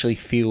movies that actually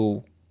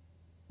feel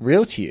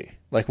real to you?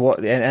 Like, what?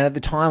 And at the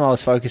time, I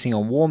was focusing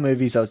on war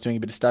movies. I was doing a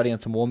bit of study on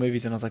some war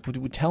movies, and I was like,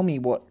 well, tell me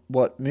what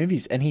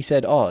movies? And he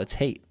said, oh, it's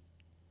Heat.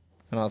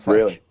 And I was like,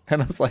 really?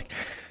 And I was like,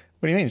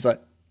 what do you mean? He's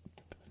like,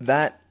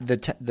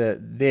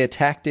 their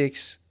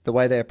tactics, the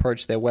way they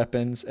approach their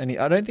weapons, and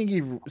I don't think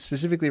he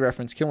specifically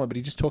referenced Kilmer, but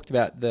he just talked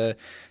about the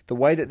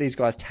way that these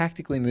guys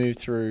tactically move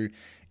through.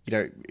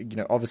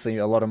 Obviously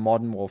a lot of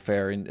modern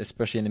warfare,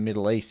 especially in the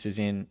Middle East, is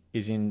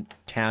in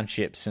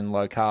townships and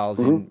locales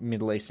in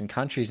Middle Eastern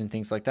countries and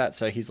things like that.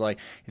 So he's like,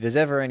 if there's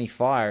ever any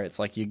fire, it's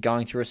like you're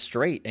going through a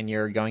street and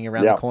you're going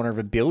around the corner of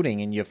a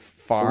building and you're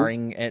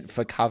firing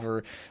for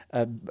cover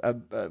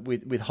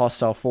with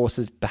hostile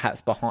forces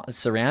perhaps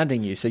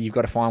surrounding you. So you've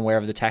got to find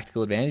wherever the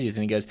tactical advantage is.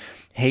 And he goes,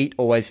 Heat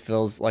always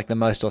feels like the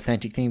most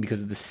authentic thing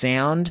because of the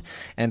sound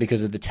and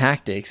because of the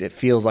tactics. It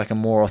feels like a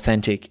more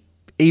authentic,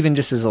 even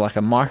just as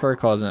a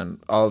microcosm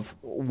of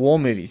war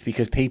movies,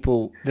 because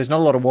there's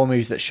not a lot of war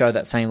movies that show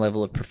that same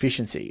level of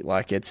proficiency.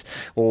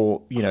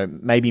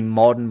 Maybe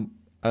modern,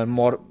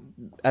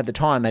 at the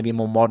time, maybe a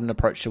more modern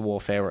approach to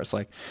warfare where it's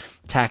like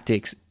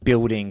tactics,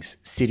 buildings,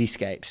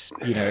 cityscapes,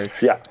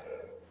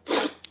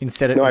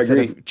 instead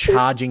of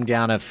charging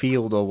down a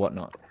field or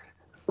whatnot.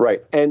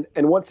 Right. And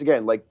once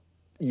again, like,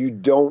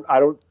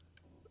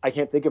 I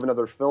can't think of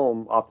another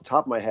film off the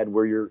top of my head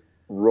where you're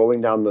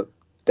rolling down the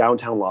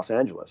downtown Los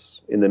Angeles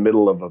in the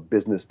middle of a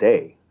business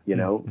day,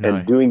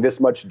 and doing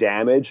this much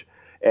damage.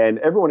 And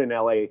everyone in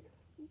LA,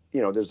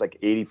 there's like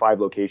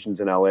 85 locations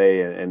in LA,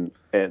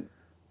 and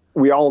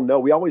we all know,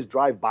 we always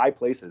drive by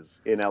places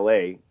in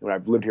LA. When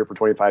I've lived here for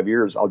 25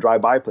 years, I'll drive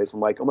by a place. I'm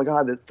like, oh my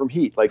God, that's from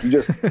Heat. Like, you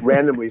just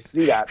randomly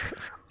see that.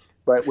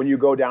 But when you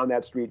go down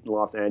that street in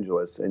Los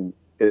Angeles, and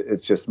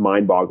it's just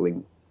mind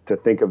boggling to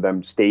think of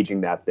them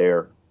staging that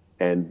there.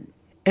 And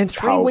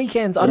 3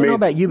 weekends, I don't know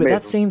about you, but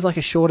that seems like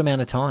a short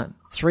amount of time.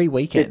 3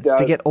 weekends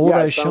to get all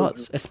those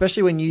shots,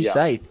 especially when you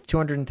say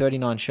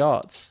 239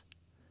 shots.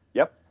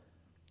 Yep.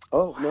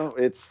 Oh, no,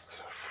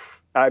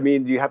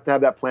 you have to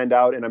have that planned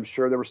out, and I'm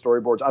sure there were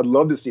storyboards. I'd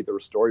love to see if there were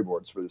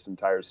storyboards for this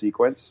entire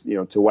sequence,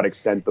 to what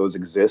extent those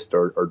exist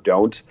or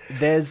don't.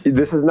 This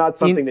is not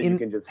something that you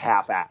can just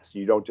half-ass.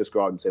 You don't just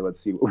go out and say, let's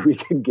see what we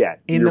can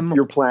get.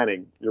 You're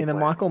planning. The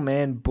Michael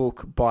Mann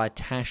book by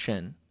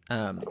Taschen,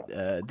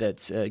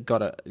 that's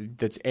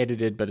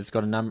edited, but it's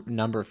got a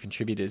number of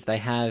contributors. They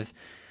have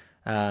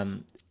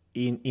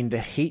in the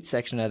Heat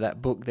section of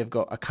that book, they've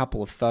got a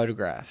couple of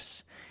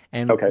photographs.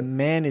 And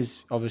Mann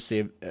is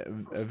obviously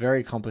a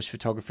very accomplished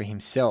photographer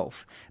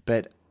himself,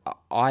 but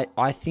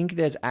I think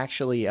there's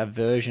actually a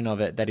version of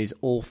it that is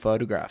all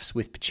photographs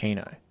with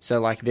Pacino. So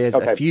like there's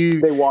a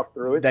few... They walk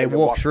through it. They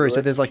walk through.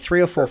 So there's like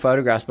 3 or 4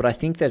 photographs, but I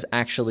think there's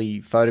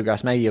actually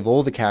photographs maybe of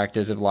all the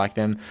characters, of like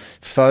them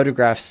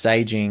photographs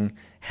staging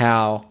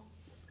how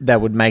they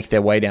would make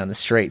their way down the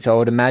street. So I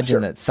would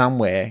imagine that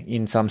somewhere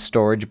in some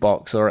storage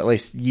box, or at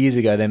least years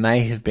ago, there may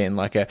have been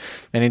like an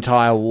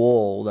entire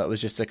wall that was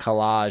just a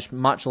collage,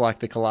 much like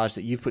the collage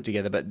that you've put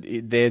together, but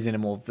theirs in a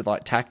more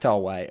like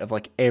tactile way of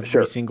like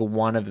every single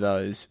one of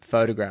those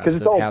photographs. Because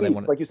it's all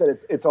beats. Like you said,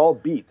 it's all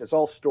beats. It's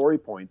all story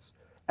points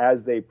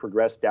as they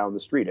progress down the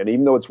street. And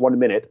even though it's 1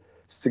 minute,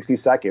 60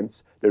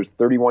 seconds, there's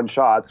 31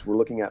 shots. We're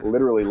looking at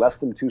literally less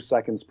than 2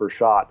 seconds per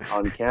shot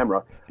on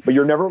camera, but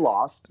you're never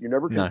lost. You're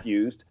never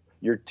confused.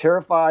 You're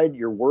terrified,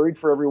 you're worried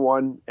for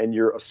everyone, and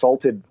you're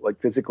assaulted,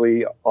 like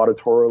physically,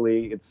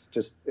 auditorily. It's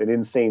just an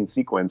insane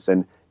sequence.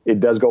 And it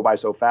does go by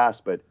so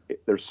fast, but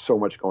there's so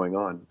much going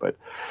on. But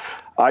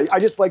I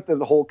just like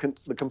the whole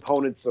the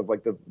components of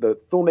like the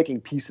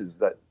filmmaking pieces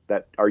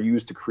that are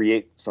used to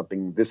create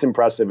something this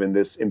impressive and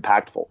this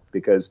impactful,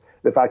 because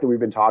the fact that we've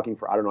been talking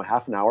for, I don't know,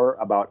 half an hour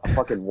about a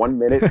fucking 1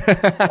 minute,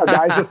 a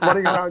guy just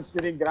running around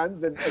shooting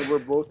guns, and we're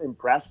both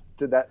impressed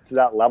to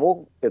that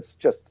level. It's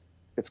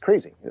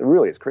crazy. It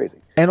really is crazy.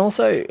 And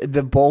also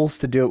the balls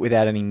to do it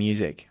without any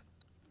music.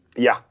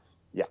 Yeah.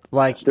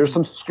 Like there's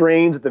some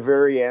strains at the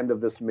very end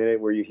of this minute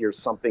where you hear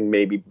something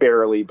maybe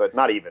barely, but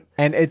not even.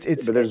 And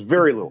but there's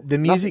very little. The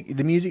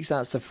music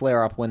starts to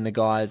flare up when the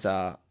guys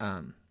are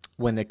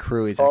when the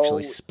crew is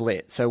actually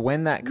split. So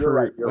when that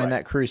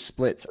crew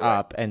splits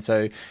up, and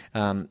so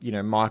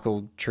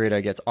Michael Trudeau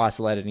gets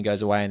isolated and he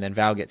goes away, and then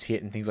Val gets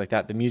hit and things like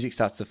that, the music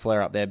starts to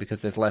flare up there because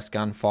there's less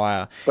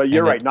gunfire. But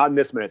you're right, not in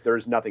this minute.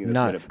 There's nothing in this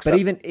minute. But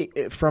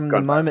even from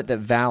the moment that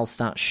Val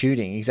starts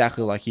shooting,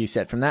 exactly like you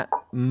said, from that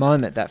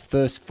moment, that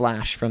first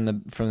flash from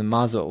the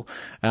muzzle,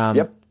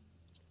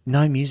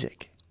 no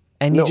music.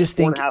 And you just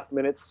think 4.5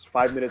 minutes,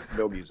 5 minutes,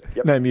 no music.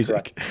 Yep, no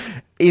music.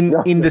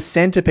 Correct. In the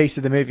centerpiece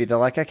of the movie, they're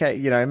like, okay,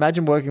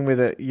 imagine working with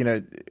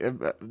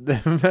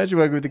imagine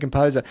working with the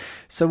composer.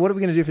 So what are we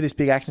going to do for this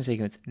big action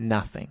sequence?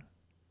 Nothing.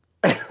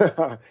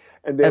 and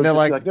they're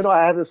like, no,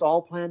 I have this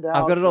all planned out.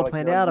 I've got it all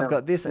planned out. I've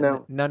got this.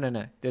 No.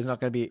 There's not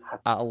going to be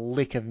a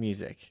lick of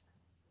music.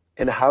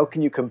 And how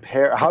can you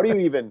compare? How do you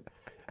even?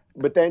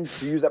 But then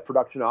to use that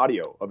production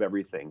audio of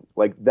everything,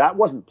 like that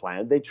wasn't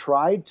planned. They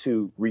tried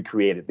to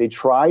recreate it. They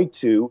tried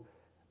to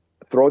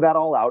throw that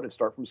all out and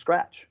start from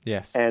scratch.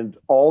 Yes. And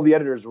all the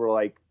editors were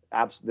like,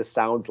 this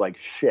sounds like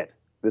shit.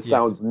 This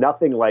sounds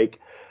nothing like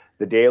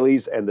the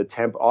dailies and the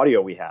temp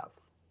audio we have.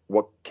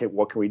 What can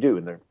we do?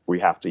 And we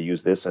have to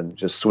use this and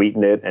just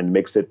sweeten it and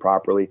mix it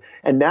properly.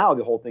 And now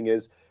the whole thing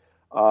is,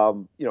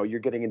 you're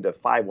getting into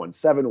 5.1,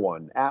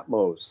 7.1,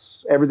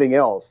 Atmos, everything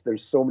else.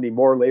 There's so many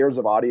more layers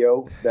of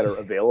audio that are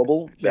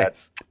available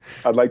that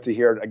I'd like to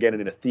hear it again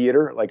in a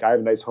theater. Like I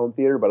have a nice home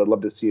theater, but I'd love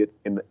to see it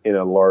in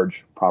a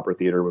large proper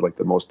theater with like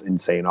the most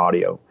insane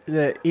audio.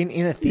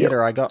 In a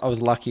theater, I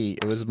was lucky.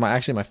 It was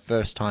my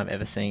first time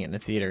ever seeing it in a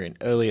theater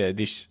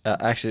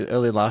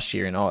early last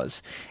year in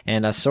Oz,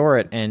 and I saw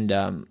it,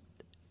 and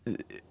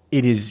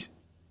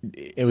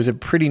it was a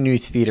pretty new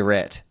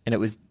theaterette, and it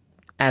was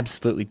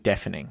absolutely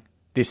deafening.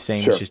 This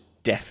scene was just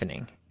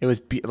deafening. It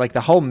was like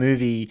the whole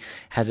movie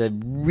has a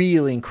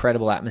really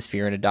incredible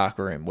atmosphere in a dark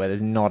room where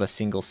there's not a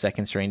single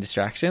second screen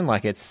distraction.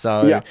 Like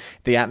the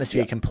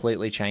atmosphere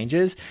completely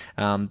changes.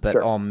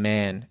 Oh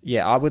man,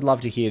 I would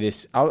love to hear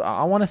this.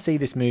 I want to see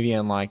this movie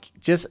on like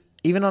just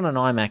even on an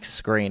IMAX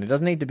screen. It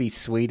doesn't need to be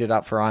sweeted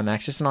up for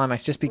IMAX, just an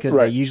IMAX, just because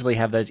they usually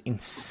have those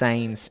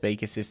insane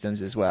speaker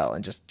systems as well,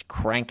 and just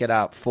crank it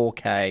up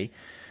 4K,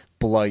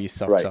 blow your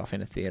socks off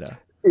in a theater.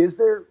 Is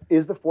the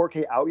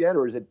 4K out yet,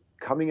 or is it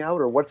coming out,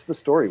 or what's the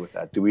story with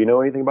that? Do we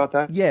know anything about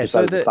that? Yeah.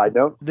 Besides the side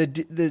note,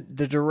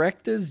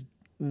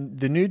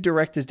 the new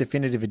director's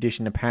definitive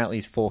edition apparently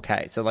is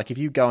 4K. So like if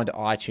you go into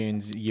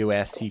iTunes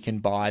US, you can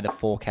buy the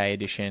 4K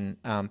edition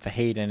for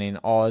Heat, and in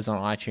Oz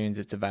on iTunes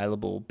it's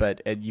available.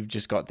 But you've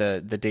just got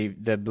the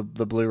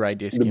Blu-ray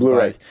disc in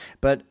both.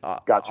 But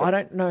Gotcha. I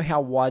don't know how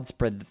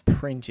widespread the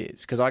print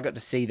is, because I got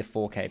to see the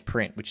 4K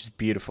print, which is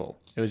beautiful.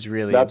 It was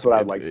really that's what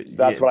I like.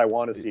 That's what I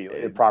want to see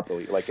it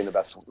properly, like in the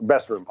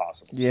best room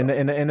possible. Yeah,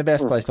 in the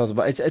best place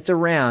possible. It's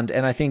around,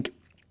 and I think.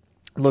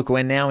 Look,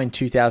 we're now in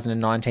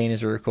 2019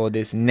 as we record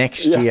this.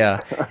 Next year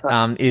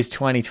is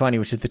 2020,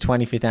 which is the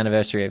 25th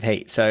anniversary of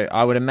Heat. So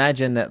I would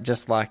imagine that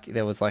just like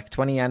there was like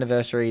 20th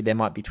anniversary, there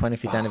might be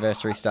 25th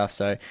anniversary stuff.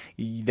 So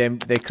there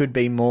could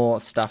be more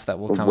stuff that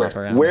will come up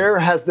around. Where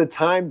has the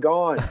time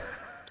gone?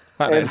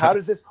 And how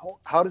does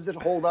it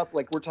hold up?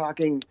 Like we're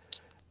talking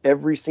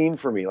every scene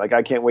for me. Like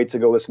I can't wait to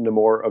go listen to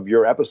more of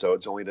your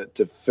episodes, only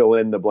to fill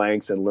in the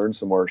blanks and learn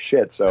some more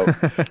shit. So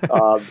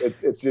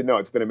it's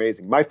been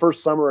amazing. My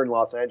first summer in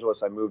Los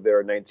Angeles, I moved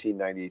there in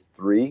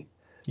 1993.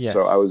 Yes.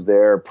 So I was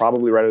there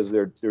probably right as they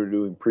were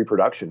doing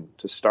pre-production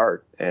to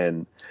start,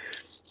 and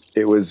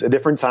it was a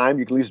different time.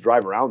 You could at least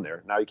drive around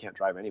there. Now you can't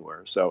drive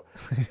anywhere. So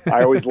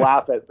I always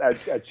laugh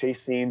at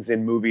chase scenes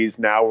in movies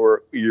now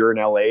where you're in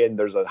LA and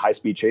there's a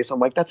high-speed chase.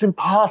 I'm like, that's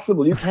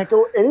impossible. You can't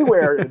go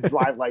anywhere and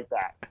drive like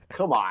that.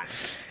 Come on.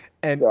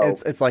 And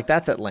it's like,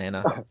 that's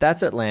Atlanta.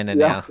 That's Atlanta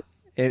now.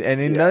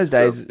 And in those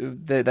days,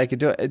 they could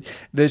do it.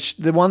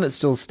 The one that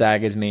still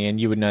staggers me,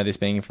 and you would know this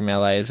being from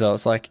LA as well,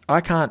 it's like,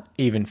 I can't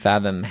even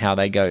fathom how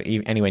they go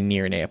anywhere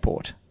near an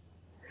airport.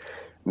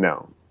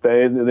 No.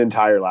 The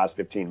entire last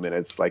 15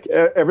 minutes, like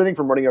everything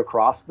from running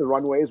across the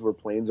runways where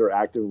planes are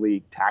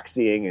actively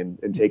taxiing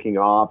and taking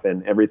off,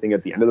 and everything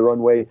at the end of the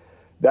runway.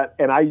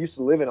 And I used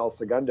to live in El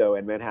Segundo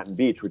and Manhattan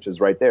Beach, which is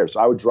right there. So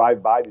I would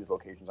drive by these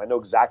locations. I know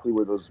exactly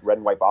where those red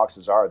and white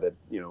boxes are that,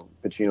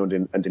 Pacino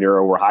and De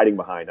Niro were hiding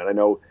behind. And I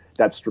know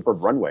that strip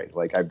of runway.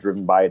 Like I've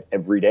driven by it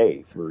every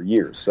day for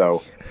years.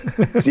 So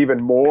it's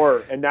even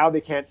more. And now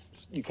you can't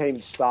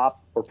even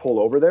stop or pull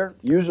over there.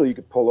 Usually you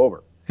could pull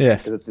over.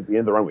 Yes. Because it's at the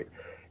end of the runway.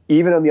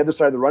 even on the other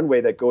side of the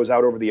runway that goes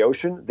out over the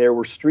ocean, there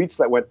were streets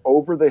that went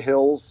over the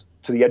hills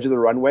to the edge of the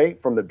runway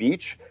from the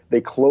beach. They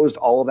closed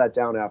all of that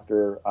down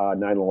after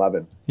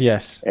 9/11.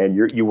 Yes. And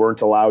you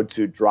weren't allowed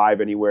to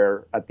drive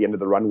anywhere at the end of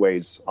the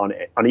runways on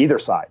either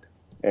side.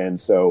 And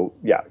so,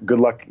 yeah, good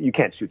luck. You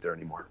can't shoot there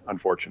anymore,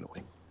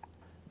 unfortunately.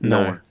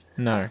 No.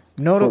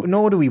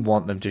 Nor do we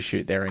want them to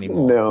shoot there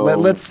anymore. No.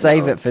 Let's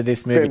save it for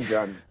this movie. It's been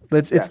done.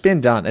 It's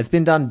been done. It's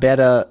been done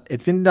better.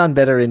 It's been done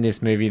better in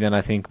this movie than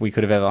I think we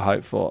could have ever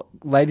hoped for.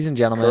 Ladies and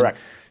gentlemen, Correct.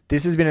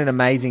 This has been an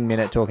amazing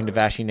minute talking to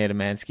Vashi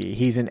Nedomansky.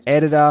 He's an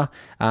editor.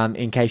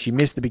 In case you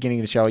missed the beginning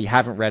of the show, or you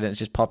haven't read it, it's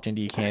just popped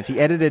into your cans. He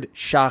edited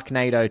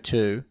Sharknado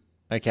 2,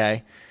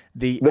 okay?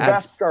 The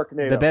best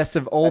Sharknado. The best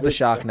of all the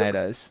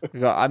Sharknados.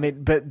 I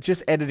mean, but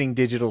just editing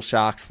digital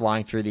sharks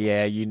flying through the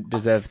air, you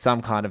deserve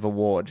some kind of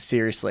award.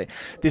 Seriously.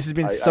 This has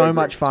been so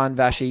much fun,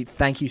 Vashi.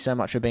 Thank you so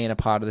much for being a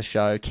part of the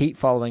show. Keep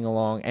following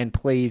along, and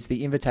please,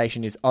 the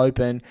invitation is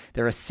open.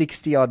 There are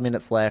 60-odd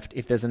minutes left.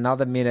 If there's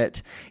another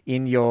minute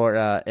in your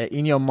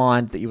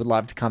mind that you would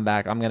love to come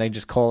back, I'm going to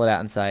just call it out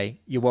and say,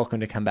 you're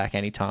welcome to come back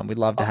anytime. We'd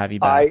love to have you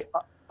back.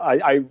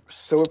 I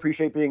so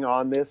appreciate being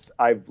on this.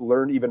 I've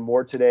learned even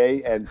more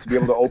today, and to be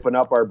able to open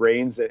up our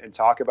brains and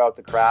talk about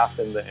the craft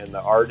and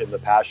the art and the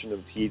passion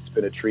of Heat's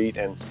been a treat.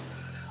 And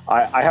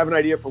I have an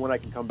idea for when I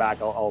can come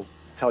back. I'll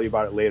tell you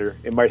about it later.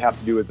 It might have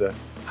to do with the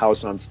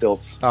house on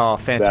stilts. Oh,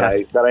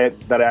 fantastic! That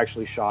I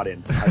actually shot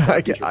in.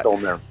 I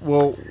film there.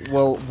 Well,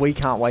 we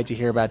can't wait to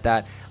hear about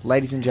that,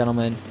 ladies and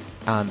gentlemen.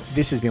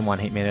 This has been One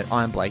Heat Minute.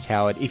 I'm Blake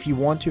Howard. If you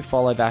want to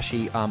follow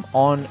Vashi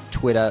on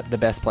Twitter, the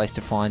best place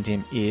to find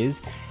him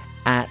is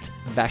at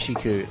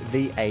Vashiku,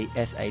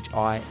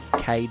 VASHIKOO.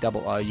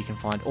 You can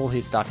find all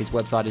his stuff. His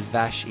website is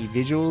Vashi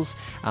Visuals,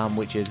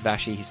 which is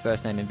Vashi, his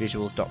first name, and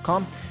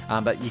visuals.com.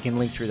 But you can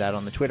link through that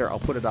on the Twitter. I'll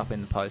put it up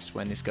in the post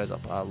when this goes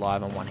up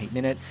live on One Heat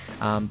Minute.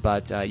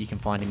 But you can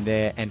find him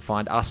there and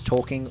find us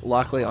talking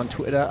likely on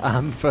Twitter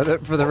for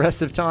the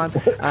rest of time.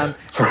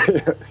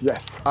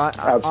 Yes,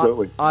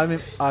 absolutely.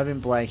 I'm in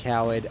Blake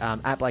Howard,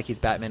 at Blake is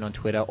Batman on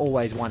Twitter,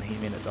 always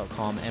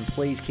oneheatminute.com. And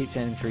please keep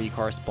sending through your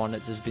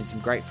correspondence. There's been some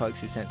great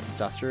folks who sent some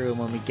stuff through, and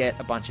when we get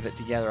a bunch of it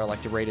together, I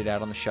like to read it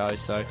out on the show.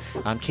 So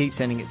keep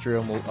sending it through,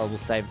 and we'll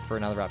save it for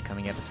another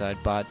upcoming episode.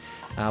 But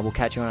we'll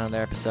catch you on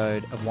another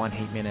episode of One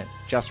Heat Minute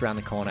just around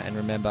the corner. And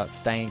remember,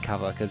 stay in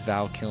cover, because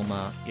Val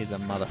Kilmer is a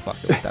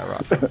motherfucker with that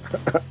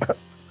rifle.